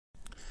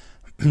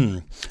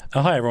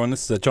Hi everyone,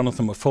 this is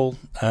Jonathan McFall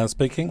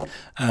speaking.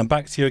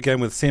 Back to you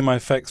again with CMI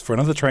Effects for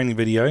another training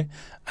video,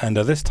 and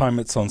this time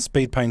it's on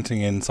speed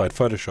painting inside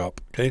Photoshop.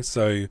 Okay,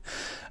 so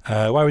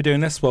why are we doing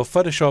this? Well,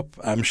 Photoshop,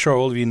 I'm sure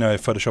all of you know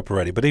Photoshop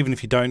already, but even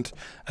if you don't,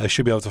 you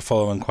should be able to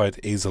follow on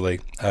quite easily.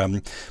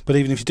 But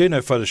even if you do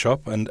know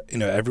Photoshop, and you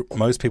know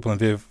most people in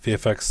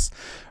VFX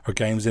or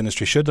games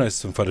industry should know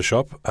some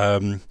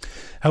Photoshop.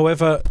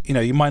 However,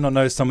 you might not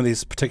know some of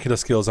these particular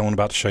skills I'm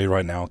about to show you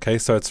right now. Okay,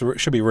 so it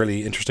should be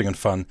really interesting and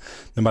fun,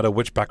 no matter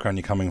which background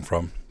you're coming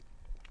from.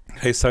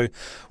 Okay, so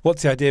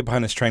what's the idea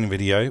behind this training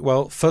video?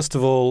 Well, first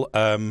of all,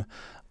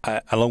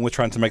 along with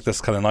trying to make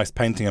this kind of nice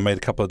painting I made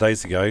a couple of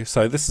days ago,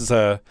 so this is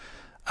a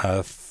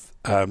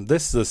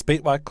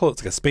speed, well, I call it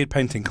like a speed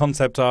painting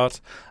concept art.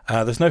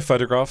 There's no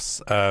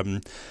photographs,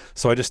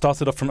 so I just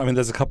started off from,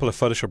 there's a couple of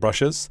Photoshop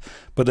brushes,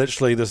 but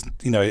literally there's,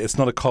 it's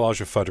not a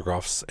collage of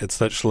photographs. It's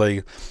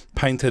literally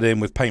painted in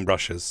with paint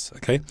brushes,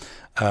 okay?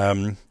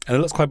 And it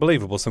looks quite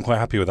believable, so I'm quite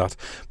happy with that.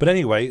 But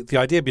anyway, the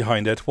idea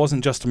behind it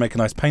wasn't just to make a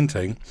nice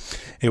painting.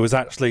 It was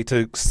actually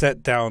to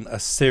set down a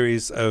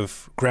series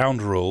of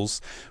ground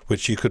rules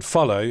which you could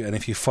follow, and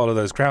if you follow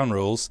those ground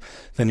rules,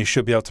 then you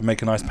should be able to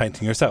make a nice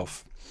painting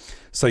yourself.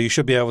 So you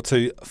should be able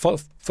to,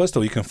 first of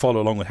all, you can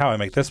follow along with how I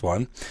make this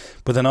one,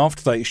 but then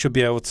after that you should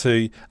be able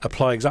to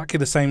apply exactly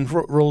the same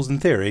rules in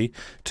theory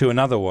to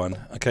another one,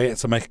 okay?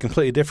 So make a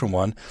completely different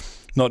one,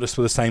 not just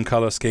with the same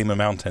color scheme and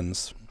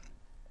mountains.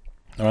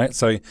 All right,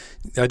 so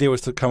the idea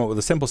was to come up with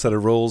a simple set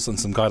of rules and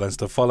some guidelines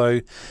to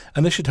follow,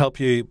 and this should help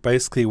you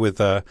basically with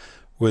the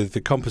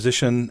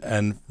composition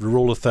and the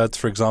rule of thirds,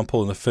 for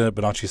example, and the finite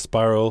Binoche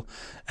spiral,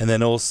 and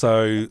then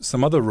also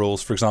some other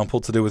rules, for example,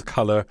 to do with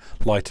color,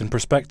 light, and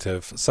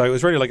perspective. So it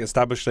was really like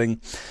establishing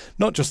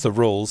not just the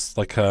rules,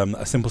 like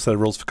a simple set of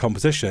rules for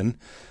composition,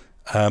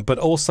 but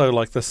also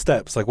like the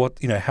steps, like what,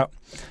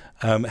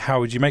 how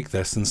would you make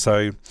this? And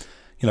so,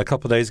 a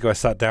couple of days ago I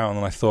sat down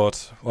and I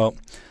thought, well,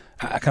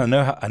 I kind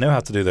of know how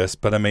to do this,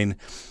 but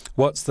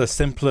what's the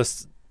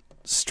simplest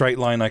straight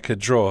line I could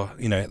draw?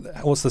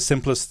 What's the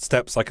simplest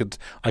steps I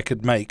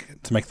could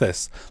make to make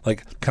this?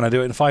 Like, can I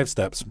do it in 5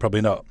 steps?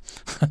 Probably not.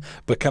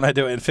 But can I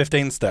do it in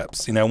 15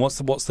 steps? What's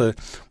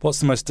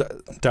the most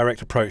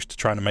direct approach to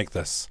trying to make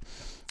this?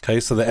 Okay,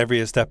 so that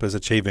every step is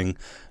achieving,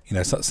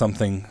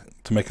 something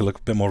to make it look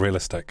a bit more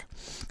realistic.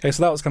 Okay,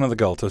 so that was kind of the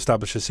goal, to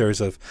establish a series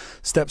of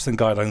steps and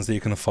guidelines that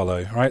you can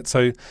follow. All right,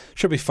 so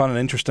should be fun and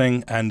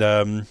interesting, and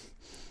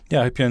yeah,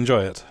 I hope you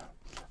enjoy it.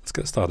 Let's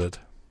get started.